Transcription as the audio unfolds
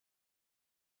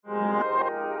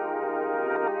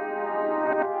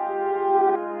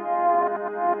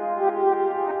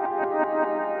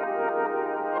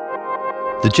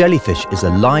The Jellyfish is a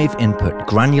live input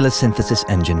granular synthesis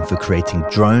engine for creating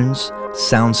drones,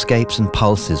 soundscapes and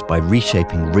pulses by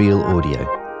reshaping real audio.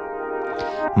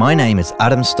 My name is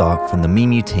Adam Stark from the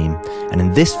MIMU team, and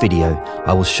in this video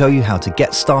I will show you how to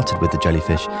get started with the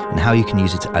Jellyfish and how you can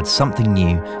use it to add something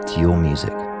new to your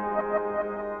music.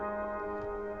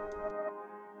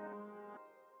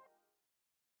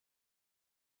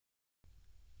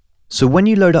 So when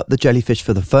you load up the Jellyfish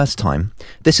for the first time,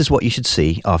 this is what you should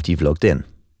see after you've logged in.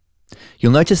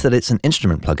 You'll notice that it's an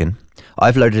instrument plugin.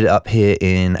 I've loaded it up here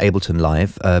in Ableton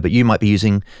Live, but you might be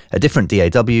using a different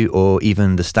DAW or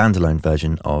even the standalone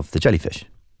version of the Jellyfish.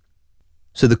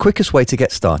 So the quickest way to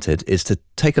get started is to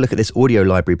take a look at this audio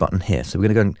library button here. So we're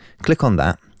going to go and click on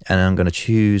that, and I'm going to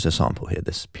choose a sample here,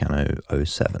 this Piano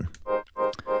 07.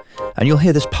 And you'll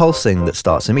hear this pulsing that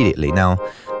starts immediately. Now,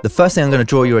 the first thing I'm going to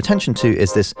draw your attention to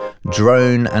is this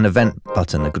drone and event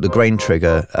button, the grain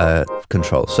trigger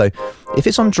control. So if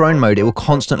it's on drone mode, it will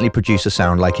constantly produce a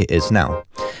sound like it is now.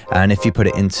 And if you put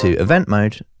it into event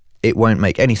mode, it won't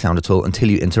make any sound at all until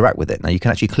you interact with it. Now you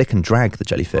can actually click and drag the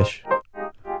Jellyfish,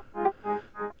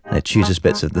 and it chooses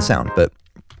bits of the sound. But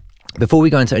before we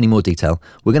go into any more detail,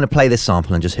 we're going to play this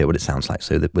sample and just hear what it sounds like.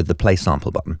 So with the play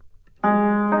sample button.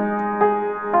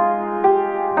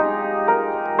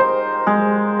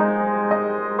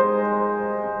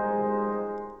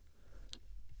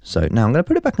 So now I'm going to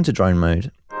put it back into drone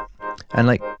mode, and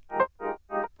like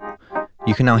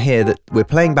you can now hear that we're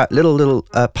playing back little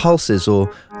pulses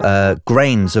or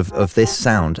grains of this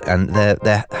sound, and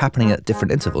they're happening at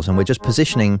different intervals, and we're just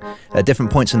positioning at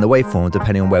different points in the waveform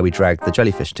depending on where we drag the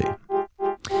Jellyfish to.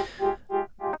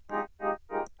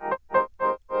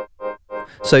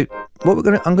 So I'm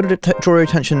going to draw your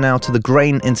attention now to the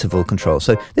grain interval control.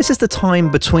 So this is the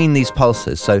time between these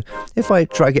pulses. So if I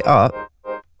drag it up,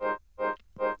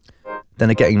 then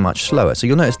they're getting much slower. So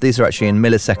you'll notice these are actually in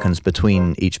milliseconds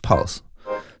between each pulse.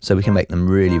 So we can make them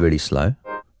really, really slow.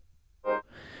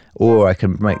 Or I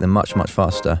can make them much, much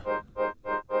faster.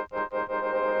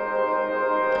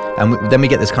 And then we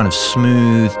get this kind of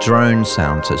smooth drone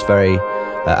sound. So it's very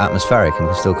atmospheric, and you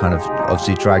can still kind of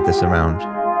obviously drag this around.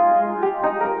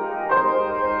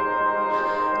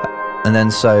 And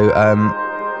then so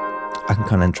I can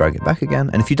kind of drag it back again.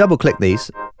 And if you double click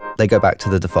these, they go back to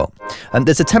the default. And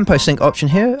there's a tempo sync option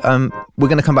here. We're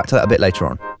going to come back to that a bit later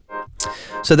on.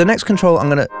 So the next control I'm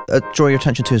going to draw your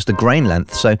attention to is the grain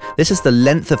length. So this is the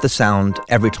length of the sound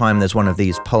every time there's one of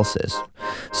these pulses.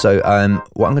 So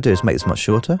what I'm going to do is make this much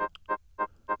shorter.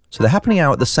 So they're happening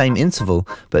out at the same interval,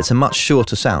 but it's a much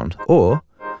shorter sound. Or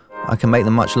I can make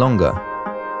them much longer.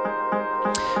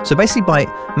 So basically by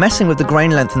messing with the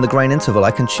grain length and the grain interval,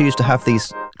 I can choose to have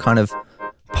these kind of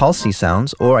pulsy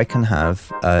sounds, or I can have,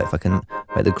 if I can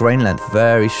make the grain length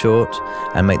very short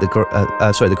and make the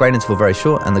grain interval very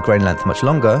short and the grain length much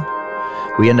longer,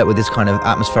 we end up with this kind of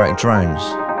atmospheric drones.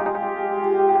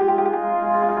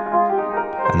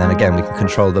 And then again, we can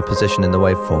control the position in the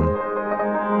waveform.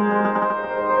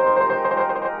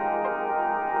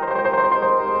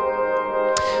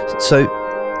 So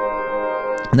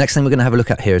the next thing we're going to have a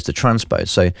look at here is the transpose.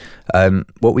 So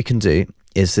what we can do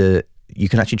is you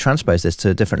can actually transpose this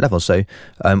to different levels. So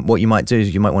what you might do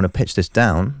is you might want to pitch this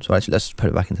down. So actually let's put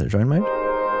it back into the drone mode.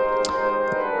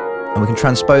 And we can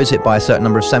transpose it by a certain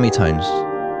number of semitones.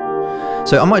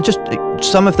 So I might just,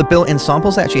 some of the built-in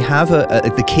samples actually have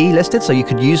the key listed, so you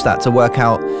could use that to work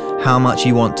out how much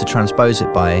you want to transpose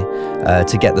it by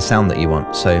to get the sound that you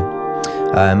want. So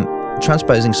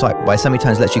transposing by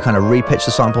semitones lets you kind of re-pitch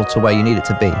the sample to where you need it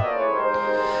to be.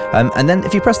 And then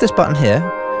if you press this button here,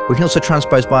 we can also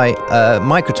transpose by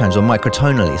microtones or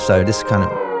microtonally. So this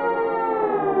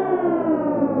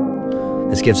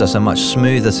gives us a much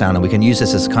smoother sound, and we can use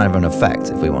this as kind of an effect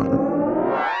if we want.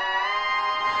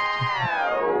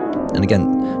 And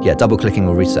again, yeah, double clicking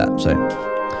will reset.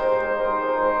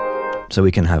 So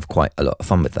we can have quite a lot of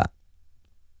fun with that.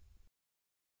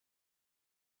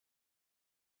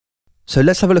 So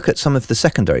let's have a look at some of the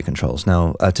secondary controls.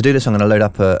 Now, to do this, I'm going to load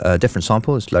up a different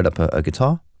sample. Let's load up a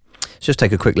guitar. Let's just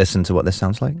take a quick listen to what this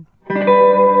sounds like.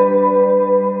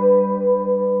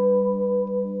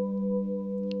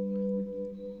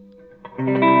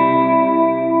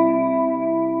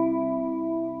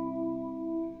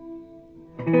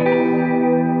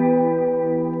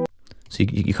 So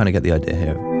you kind of get the idea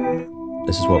here.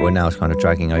 This is what we're now kind of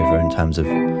dragging over in terms of,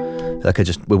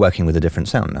 we're working with a different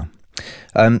sound now.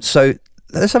 So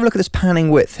let's have a look at this panning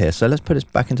width here. So let's put this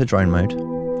back into drone mode.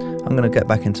 I'm going to get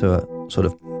back into a sort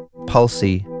of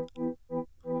pulsy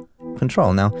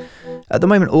control. Now, At the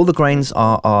moment, all the grains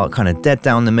are kind of dead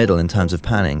down the middle in terms of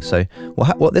panning. So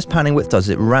what this panning width does is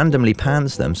it randomly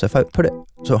pans them. So if I put it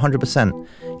to 100%,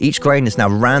 each grain is now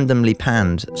randomly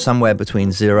panned somewhere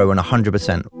between 0 and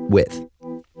 100% width.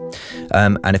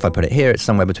 And if I put it here, it's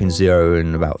somewhere between 0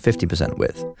 and about 50%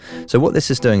 width. So what this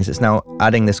is doing is it's now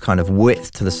adding this kind of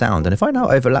width to the sound. And if I now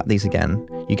overlap these again,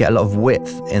 you get a lot of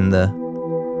width in the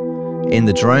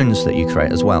drones that you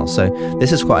create as well. So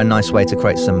this is quite a nice way to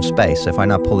create some space. So if I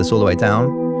now pull this all the way down,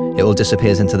 it all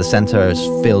disappears into the center. It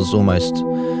feels almost,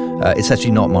 it's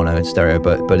actually not mono, it's stereo,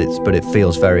 but it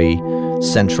feels very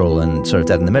central and sort of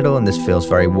dead in the middle. And this feels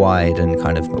very wide and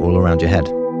kind of all around your head.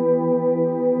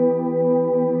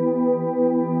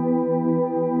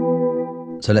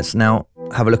 So let's now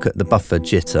have a look at the buffer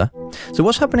jitter. So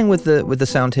what's happening with the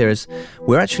sound here is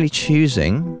we're actually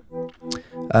choosing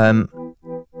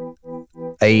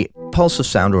a pulse of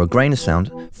sound or a grain of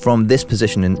sound from this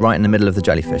position right in the middle of the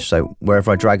jellyfish. So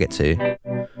wherever I drag it to,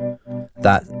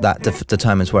 that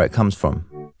determines where it comes from.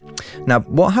 Now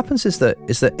what happens is that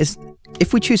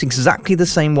if we choose exactly the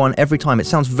same one every time, it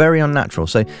sounds very unnatural.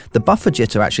 So the buffer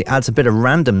jitter actually adds a bit of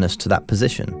randomness to that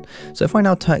position. So if I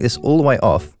now take this all the way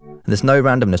off, and there's no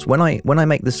randomness, when I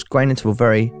make this grain interval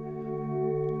very,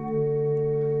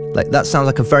 like, that sounds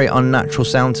like a very unnatural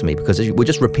sound to me, because we're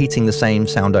just repeating the same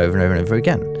sound over and over and over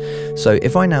again. So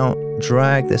if I now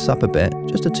drag this up a bit,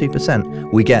 just to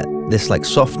 2%, we get this like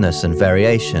softness and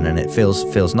variation, and it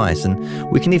feels nice.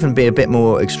 And we can even be a bit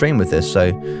more extreme with this.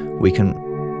 So we can,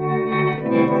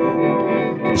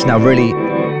 it's now really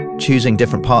choosing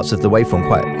different parts of the waveform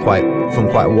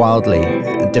quite wildly,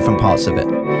 different parts of it,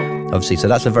 obviously. So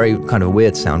that's a very kind of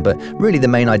weird sound, but really the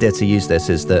main idea to use this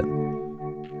is that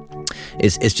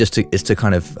is to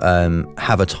kind of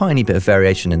have a tiny bit of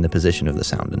variation in the position of the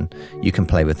sound, and you can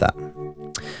play with that.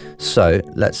 So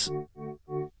let's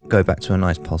go back to a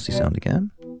nice pulsy sound again.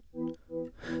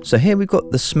 So here we've got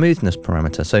the smoothness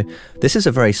parameter. So this is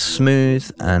a very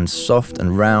smooth and soft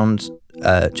and round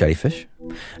jellyfish.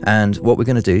 And what we're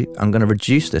going to do, I'm going to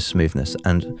reduce this smoothness,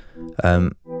 and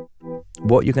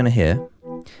what you're going to hear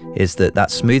is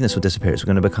that smoothness will disappear. It's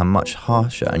going to become much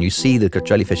harsher, and you see the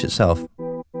jellyfish itself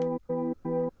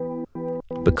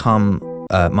become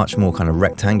much more kind of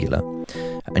rectangular,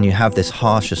 and you have this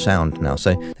harsher sound now.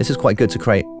 So this is quite good to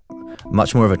create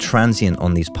much more of a transient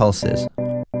on these pulses.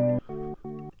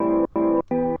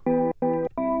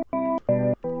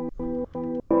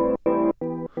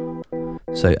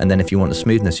 So, and then if you want the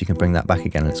smoothness, you can bring that back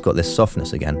again, and it's got this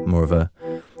softness again, more of a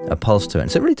pulse to it.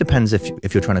 And so it really depends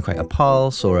if you're trying to create a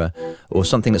pulse or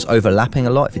something that's overlapping a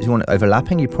lot. If you want it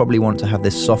overlapping, you probably want to have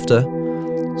this softer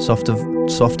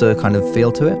kind of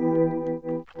feel to it.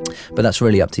 But that's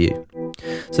really up to you.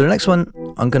 So the next one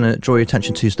I'm going to draw your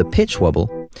attention to is the pitch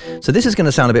wobble. So this is going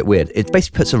to sound a bit weird. It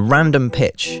basically puts a random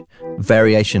pitch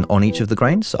variation on each of the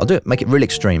grains. So I'll do it, make it really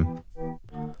extreme.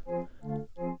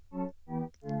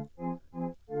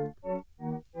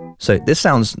 So this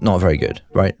sounds not very good,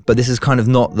 right? But this is kind of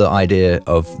not the idea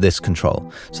of this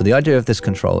control. So the idea of this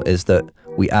control is that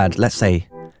we add, let's say,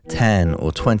 10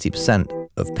 or 20%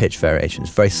 of pitch variations,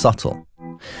 very subtle.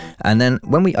 And then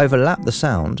when we overlap the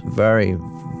sound very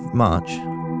much,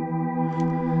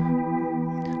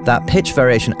 that pitch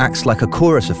variation acts like a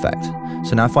chorus effect.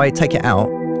 So now if I take it out,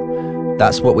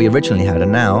 that's what we originally had,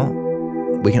 and now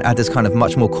we can add this kind of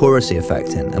much more chorusy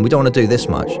effect in. And we don't want to do this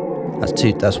much.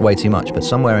 That's way too much, but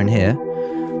somewhere in here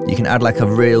you can add like a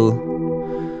real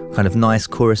kind of nice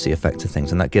chorusy effect to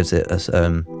things, and that gives it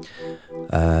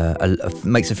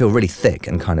makes it feel really thick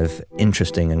and kind of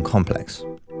interesting and complex.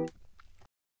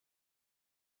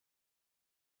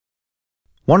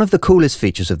 One of the coolest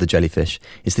features of the Jellyfish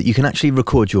is that you can actually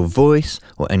record your voice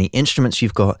or any instruments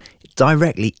you've got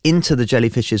directly into the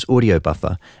Jellyfish's audio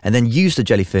buffer, and then use the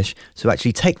Jellyfish to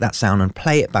actually take that sound and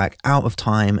play it back out of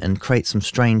time and create some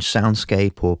strange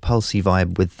soundscape or pulsy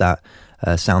vibe with that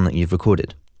sound that you've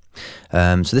recorded.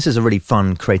 So this is a really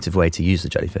fun, creative way to use the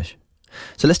Jellyfish.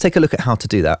 So let's take a look at how to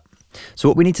do that. So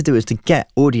what we need to do is to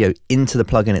get audio into the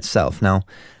plugin itself. Now,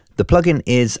 the plugin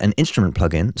is an instrument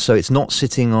plugin, so it's not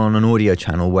sitting on an audio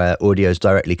channel where audio is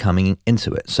directly coming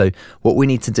into it. So what we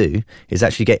need to do is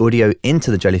actually get audio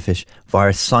into the Jellyfish via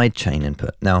a sidechain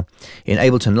input. Now, in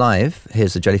Ableton Live,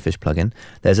 here's the Jellyfish plugin,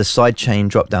 there's a sidechain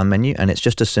drop-down menu, and it's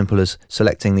just as simple as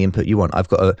selecting the input you want. I've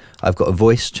got a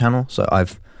voice channel, so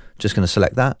I've just going to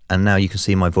select that, and now you can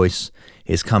see my voice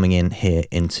is coming in here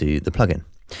into the plugin.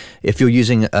 If you're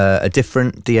using a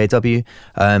different DAW,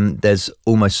 there's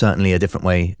almost certainly a different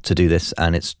way to do this,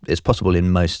 and it's possible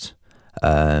in most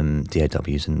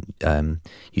DAWs, and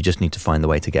you just need to find the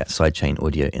way to get sidechain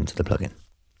audio into the plugin.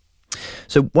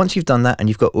 So once you've done that and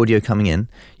you've got audio coming in,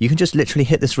 you can just literally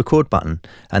hit this record button,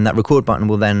 and that record button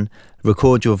will then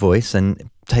record your voice and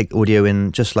take audio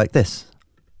in just like this.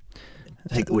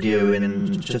 Take the audio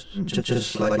in just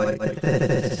like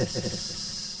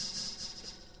this.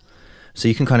 So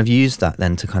you can kind of use that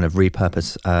then to kind of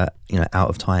repurpose, out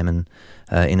of time and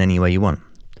in any way you want.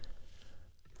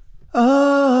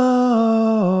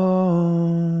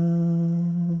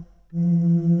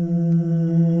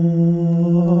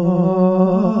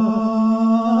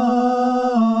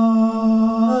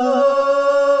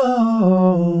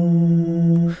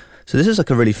 So this is like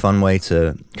a really fun way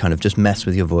to kind of just mess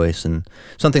with your voice, and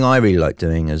something I really like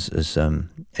doing, as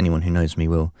anyone who knows me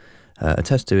will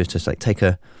attest to, is just like take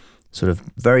a sort of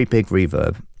very big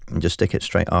reverb and just stick it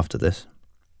straight after this.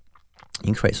 You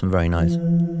can create some very nice.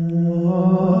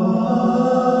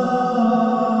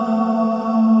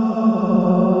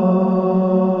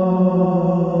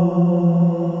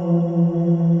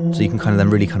 So you can kind of then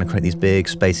really kind of create these big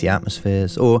spacey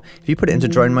atmospheres, or if you put it into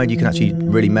drone mode, you can actually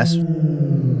really mess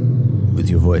with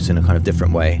your voice in a kind of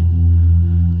different way.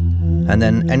 And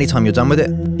then anytime you're done with it,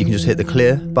 you can just hit the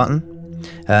clear button,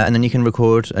 and then you can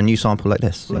record a new sample like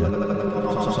this.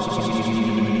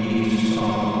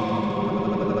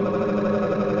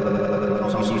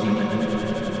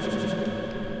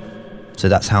 So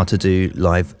that's how to do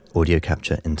live audio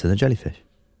capture into the Jellyfish.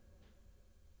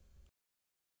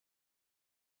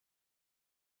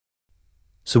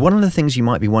 So one of the things you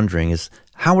might be wondering is,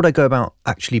 how would I go about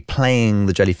actually playing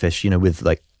the Jellyfish, with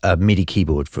like a MIDI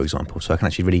keyboard, for example, so I can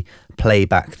actually really play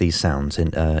back these sounds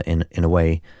in a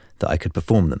way that I could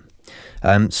perform them.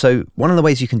 So one of the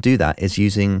ways you can do that is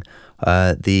using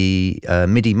the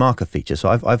MIDI marker feature. So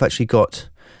I've actually got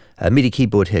a MIDI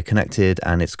keyboard here connected,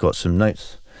 and it's got some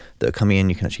notes that are coming in.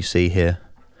 You can actually see here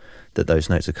that those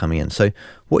notes are coming in. So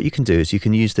what you can do is you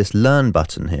can use this Learn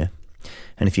button here,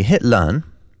 and if you hit Learn,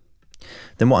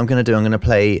 then what I'm going to do, I'm going to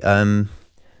play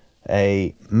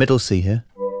a middle C here,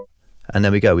 and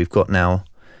there we go. We've got now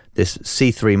this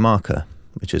C3 marker,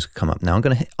 which has come up. Now I'm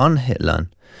going to unhit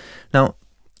Learn. Now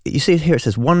you see here it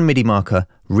says 1 MIDI marker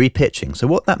repitching. So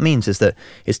what that means is that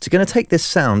it's going to take this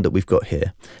sound that we've got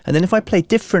here, and then if I play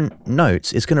different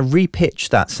notes, it's going to repitch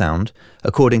that sound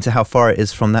according to how far it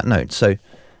is from that note. So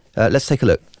let's take a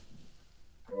look.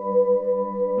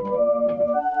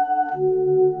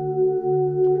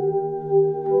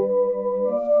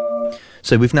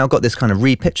 So we've now got this kind of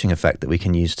repitching effect that we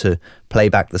can use to play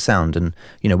back the sound, and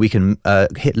we can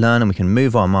hit Learn, and we can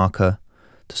move our marker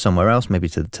to somewhere else, maybe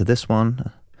to this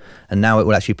one, and now it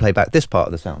will actually play back this part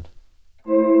of the sound.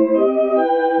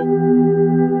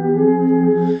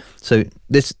 So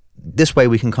this way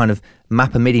we can kind of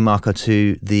map a MIDI marker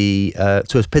to a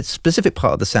specific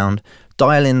part of the sound,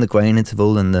 dial in the grain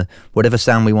interval and the whatever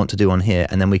sound we want to do on here,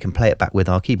 and then we can play it back with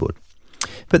our keyboard.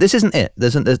 But this isn't it.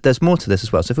 There's more to this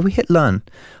as well. So if we hit Learn,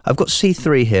 I've got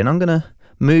C3 here, and I'm going to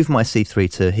move my C3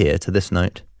 to here, to this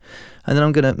note, and then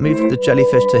I'm going to move the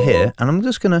Jellyfish to here, and I'm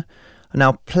just going to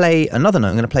now play another note.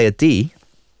 I'm going to play a D,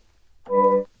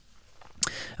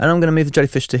 and I'm going to move the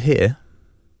Jellyfish to here.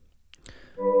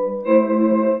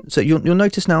 So you'll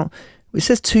notice now it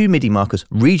says 2 MIDI markers,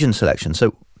 region selection.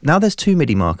 So now there's 2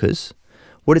 MIDI markers.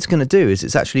 What it's going to do is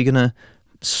it's actually going to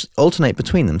alternate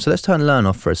between them. So let's turn Learn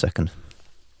off for a second.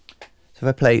 So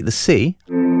if I play the C,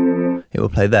 it will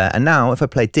play there. And now if I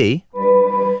play D,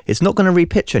 it's not going to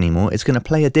repitch anymore. It's going to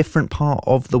play a different part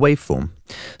of the waveform.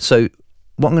 So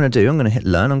what I'm going to do, I'm going to hit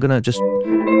Learn. I'm going to just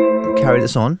carry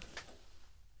this on.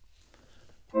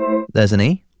 There's an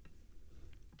E.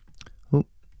 Ooh.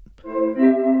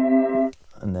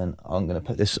 And then I'm going to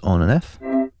put this on an F.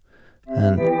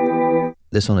 And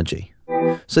this on a G.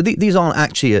 So these aren't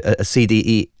actually a C, D,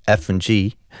 E, F, and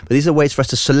G, but these are ways for us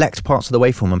to select parts of the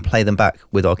waveform and play them back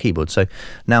with our keyboard. So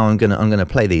now I'm gonna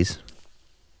play these.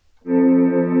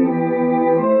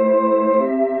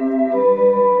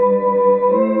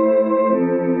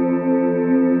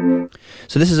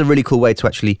 So this is a really cool way to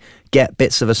actually get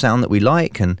bits of a sound that we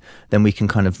like, and then we can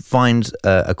kind of find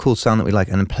a cool sound that we like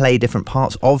and then play different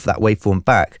parts of that waveform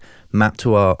back, mapped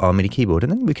to our MIDI keyboard,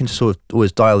 and then we can just sort of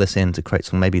always dial this in to create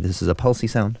some, maybe this is a pulsy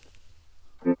sound.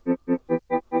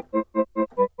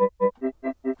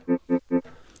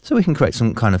 So we can create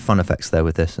some kind of fun effects there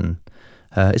with this, and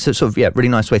it's a sort of really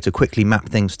nice way to quickly map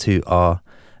things to our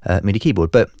MIDI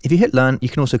keyboard. But if you hit Learn, you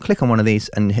can also click on one of these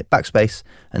and hit backspace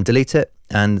and delete it,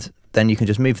 and then you can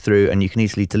just move through and you can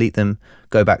easily delete them,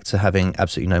 go back to having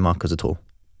absolutely no markers at all.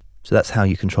 So that's how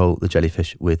you control the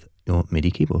Jellyfish with your MIDI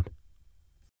keyboard.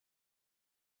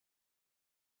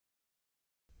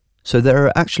 So there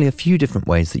are actually a few different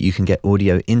ways that you can get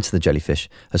audio into the Jellyfish,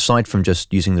 aside from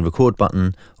just using the record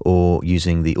button or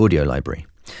using the audio library.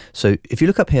 So if you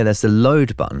look up here, there's the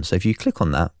load button. So if you click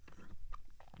on that,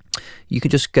 you can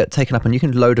just get taken up and you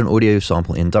can load an audio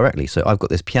sample in directly. So I've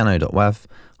got this piano.wav.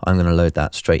 I'm going to load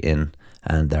that straight in,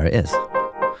 and there it is.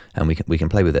 And we can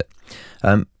play with it.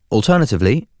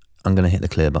 Alternatively, I'm going to hit the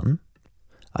clear button.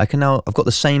 I've got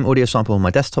the same audio sample on my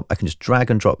desktop. I can just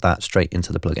drag and drop that straight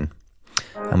into the plugin.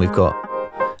 And we've got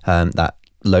that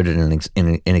loaded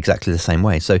in exactly the same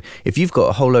way. So if you've got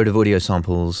a whole load of audio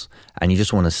samples and you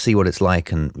just want to see what it's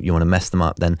like and you want to mess them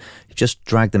up, then just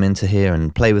drag them into here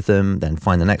and play with them, then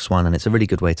find the next one, and it's a really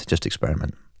good way to just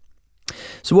experiment.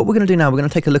 So what we're going to do now, we're going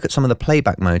to take a look at some of the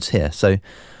playback modes here. So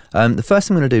the first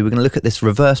thing we're going to do, we're going to look at this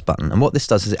reverse button, and what this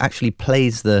does is it actually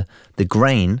plays the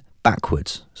grain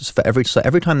backwards. So every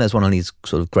time there's one of these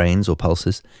sort of grains or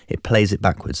pulses, it plays it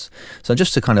backwards. So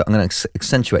just to I'm going to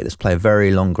accentuate this, play a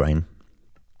very long grain.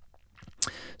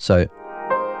 So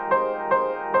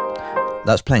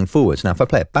that's playing forwards. Now if I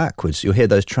play it backwards, you'll hear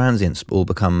those transients all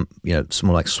become, some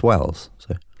more like swells.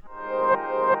 So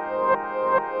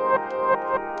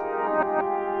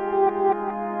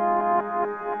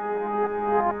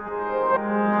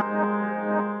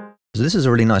this is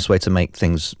a really nice way to make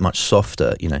things much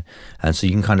softer, and so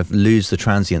you can kind of lose the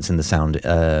transients in the sound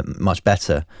much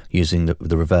better using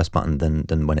the reverse button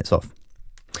than when it's off.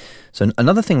 So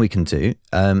another thing we can do,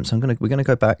 we're gonna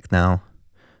go back now,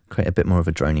 create a bit more of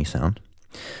a drony sound.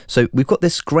 So we've got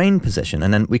this grain position,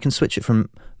 and then we can switch it from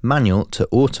manual to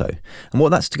auto. And what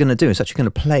that's going to do is actually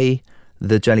going to play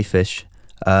the Jellyfish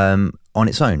on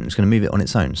its own. It's going to move it on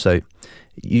its own. So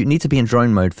you need to be in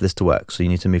drone mode for this to work. So you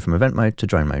need to move from event mode to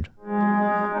drone mode.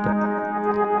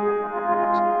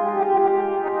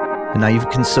 And now you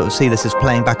can sort of see this is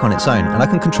playing back on its own. And I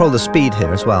can control the speed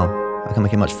here as well. I can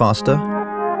make it much faster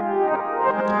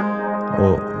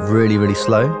or really, really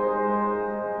slow.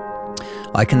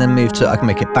 I can then I can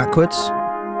make it backwards.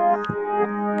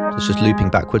 It's just looping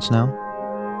backwards now.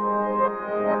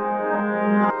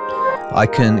 I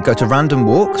can go to random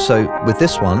walk. So with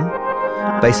this one,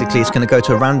 basically it's going to go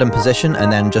to a random position and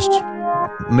then just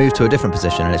move to a different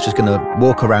position, and it's just going to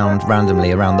walk around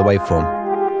randomly around the waveform.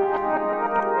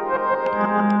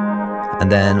 And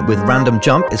then with random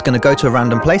jump, it's going to go to a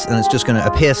random place and it's just going to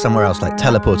appear somewhere else, like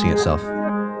teleporting itself.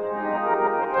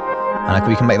 And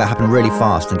we can make that happen really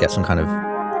fast and get some kind of...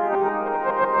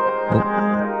 Oh,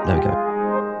 there we go.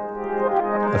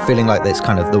 A feeling like it's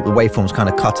kind of, the waveform's kind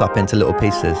of cut up into little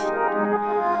pieces.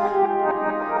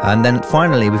 And then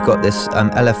finally, we've got this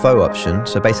LFO option.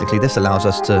 So basically this allows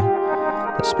us to,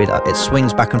 let's speed it up. It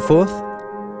swings back and forth.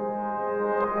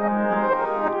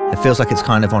 It feels like it's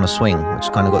kind of on a swing,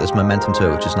 which kind of got this momentum to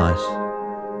it, which is nice.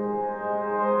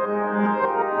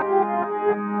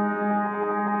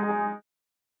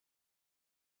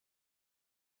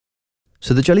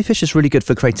 So the Jellyfish is really good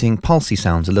for creating pulsy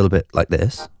sounds a little bit like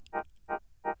this.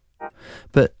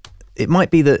 But it might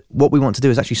be that what we want to do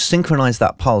is actually synchronize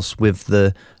that pulse with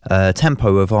the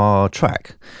tempo of our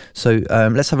track. So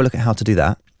let's have a look at how to do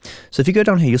that. So if you go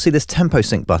down here, you'll see this tempo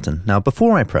sync button. Now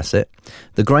before I press it,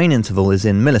 the grain interval is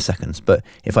in milliseconds, but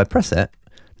if I press it,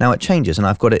 now it changes, and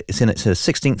I've got it, it's a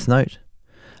 16th note,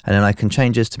 and then I can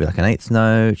change this to be like an 8th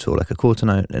note or like a quarter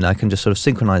note, and I can just sort of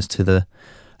synchronize to the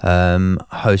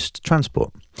host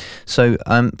transport. So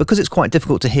because it's quite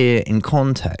difficult to hear in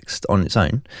context on its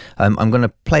own, I'm going to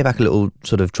play back a little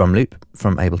sort of drum loop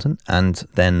from Ableton, and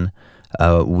then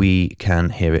we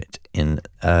can hear it in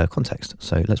context.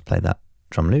 So let's play that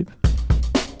drum loop.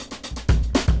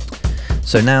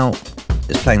 So now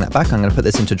it's playing that back. I'm going to put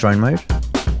this into drone mode,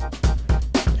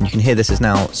 and you can hear this is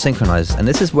now synchronized, and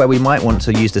this is where we might want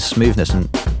to use this smoothness and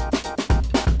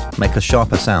make a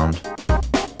sharper sound.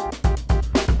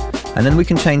 And then we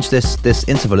can change this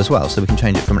interval as well, so we can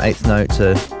change it from an 8th note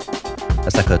to,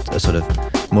 that's like a sort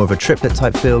of more of a triplet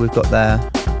type feel we've got there.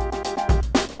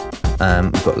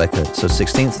 We've got like a sort of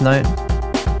 16th note.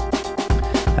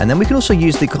 And then we can also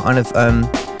use the kind of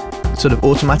sort of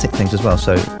automatic things as well.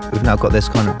 So we've now got this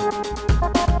kind of...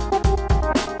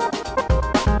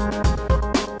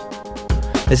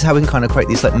 This is how we can kind of create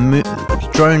these like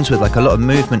drones with like a lot of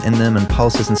movement in them and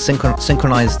pulses, and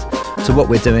synchronized to what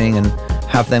we're doing, and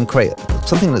have them create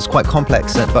something that's quite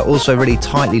complex but also really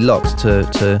tightly locked to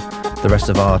the rest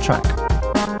of our track.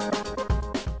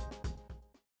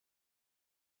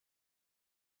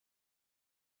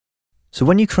 So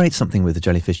when you create something with the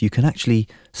Jellyfish, you can actually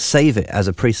save it as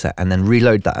a preset and then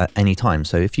reload that at any time.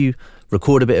 So if you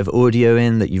record a bit of audio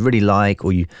in that you really like,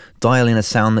 or you dial in a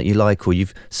sound that you like, or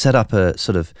you've set up a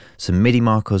sort of some MIDI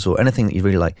markers or anything that you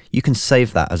really like, you can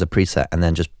save that as a preset and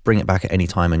then just bring it back at any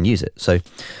time and use it. So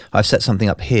I've set something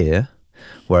up here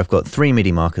where I've got 3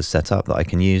 MIDI markers set up that I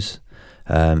can use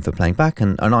for playing back,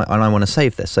 and I want to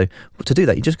save this. So to do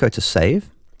that, you just go to Save,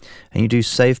 and you do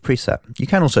Save Preset. You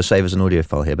can also save as an audio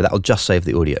file here, but that'll just save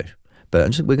the audio.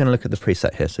 But we're going to look at the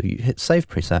preset here. So you hit Save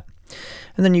Preset,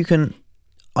 and then you can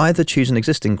either choose an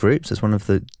existing group, so it's one of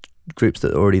the groups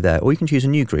that are already there, or you can choose a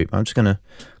new group. I'm just going to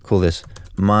call this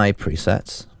My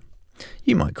Presets.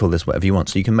 You might call this whatever you want,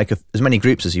 so you can make as many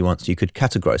groups as you want, so you could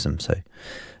categorize them. So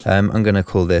I'm going to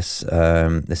call this,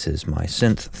 this is my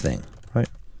synth thing, right?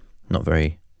 Not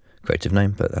very creative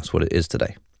name, but that's what it is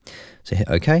today. So hit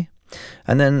OK.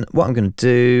 And then what I'm going to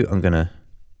do, I'm going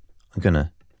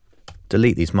to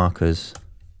delete these markers.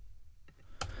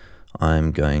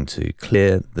 I'm going to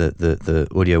clear the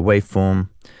audio waveform.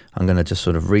 I'm going to just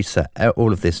sort of reset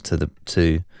all of this to the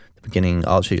beginning.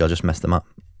 I'll just mess them up.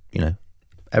 You know,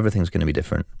 everything's going to be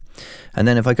different. And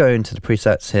then if I go into the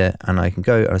presets here, and I can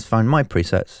go and find my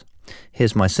presets,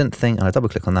 here's my synth thing, and I double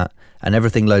click on that, and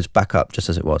everything loads back up just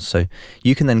as it was. So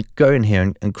you can then go in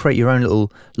here and create your own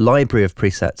little library of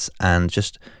presets, and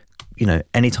just, you know,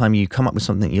 anytime you come up with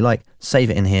something you like, save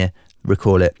it in here,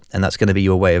 record it, and that's going to be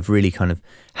your way of really kind of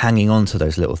hanging on to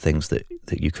those little things that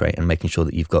you create and making sure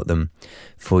that you've got them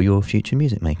for your future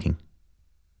music making.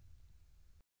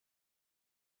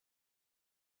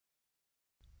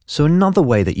 So another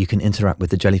way that you can interact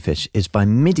with the Jellyfish is by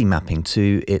MIDI mapping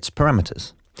to its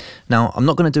parameters. Now, I'm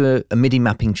not going to do a MIDI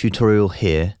mapping tutorial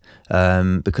here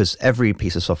because every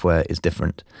piece of software is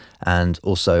different, and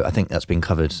also I think that's been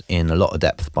covered in a lot of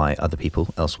depth by other people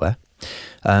elsewhere.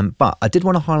 But I did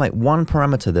want to highlight one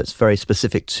parameter that's very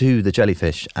specific to the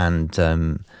Jellyfish, and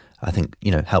I think,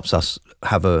 you know, helps us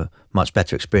have a much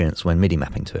better experience when MIDI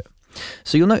mapping to it.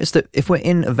 So you'll notice that if we're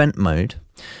in event mode,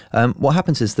 what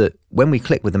happens is that when we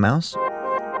click with the mouse,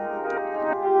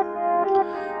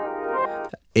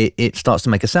 it starts to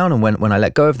make a sound, and when I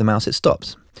let go of the mouse, it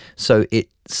stops. So it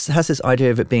has this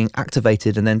idea of it being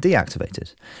activated and then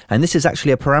deactivated. And this is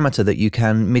actually a parameter that you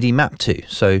can MIDI map to.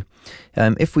 So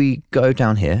if we go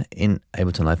down here in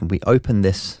Ableton Live and we open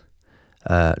this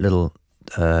little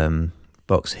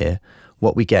box here,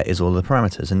 what we get is all the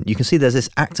parameters. And you can see there's this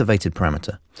activated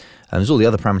parameter. And there's all the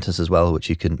other parameters as well, which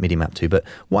you can MIDI map to. But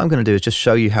what I'm going to do is just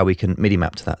show you how we can MIDI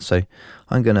map to that. So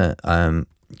I'm going to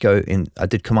go in, I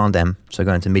did Command M, so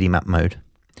go into MIDI map mode,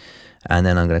 and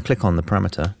then I'm going to click on the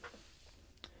parameter,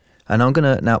 and I'm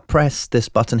going to now press this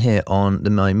button here on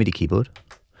my MIDI keyboard,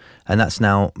 and that's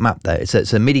now mapped there.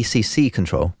 It's a MIDI CC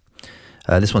control.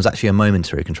 This one's actually a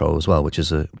momentary control as well, which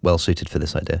is well suited for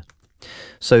this idea.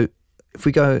 So if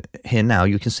we go here now,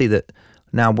 you can see that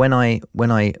now when I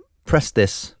press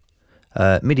this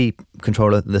MIDI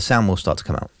controller, the sound will start to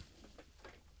come out.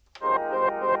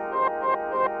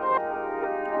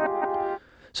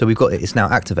 So we've got it's now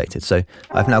activated. So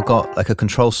I've now got like a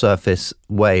control surface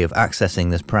way of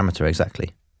accessing this parameter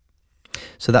exactly.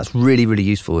 So that's really, really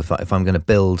useful if I'm going to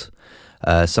build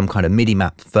some kind of MIDI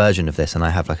map version of this, and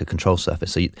I have like a control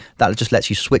surface. So that just lets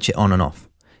you switch it on and off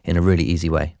in a really easy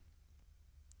way.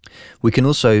 We can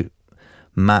also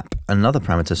map another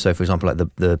parameter. So for example, like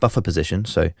the buffer position.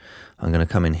 So I'm going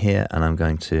to come in here and I'm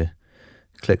going to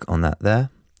click on that there,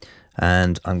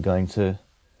 and I'm going to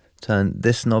turn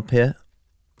this knob here.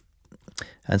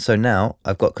 And so now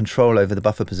I've got control over the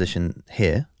buffer position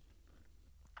here.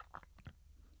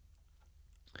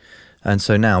 And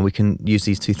so now we can use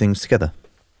these two things together.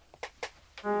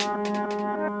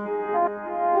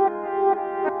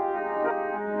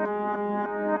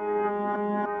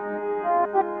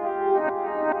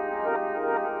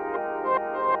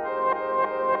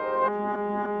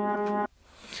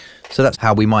 So that's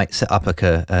how we might set up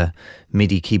a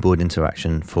MIDI keyboard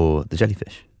interaction for the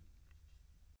Jellyfish.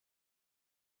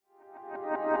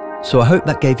 So I hope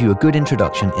that gave you a good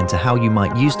introduction into how you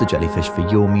might use the Jellyfish for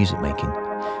your music making.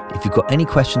 If you've got any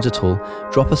questions at all,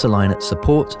 drop us a line at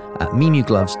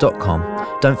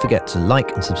support@memugloves.com. Don't forget to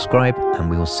like and subscribe,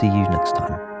 and we will see you next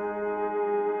time.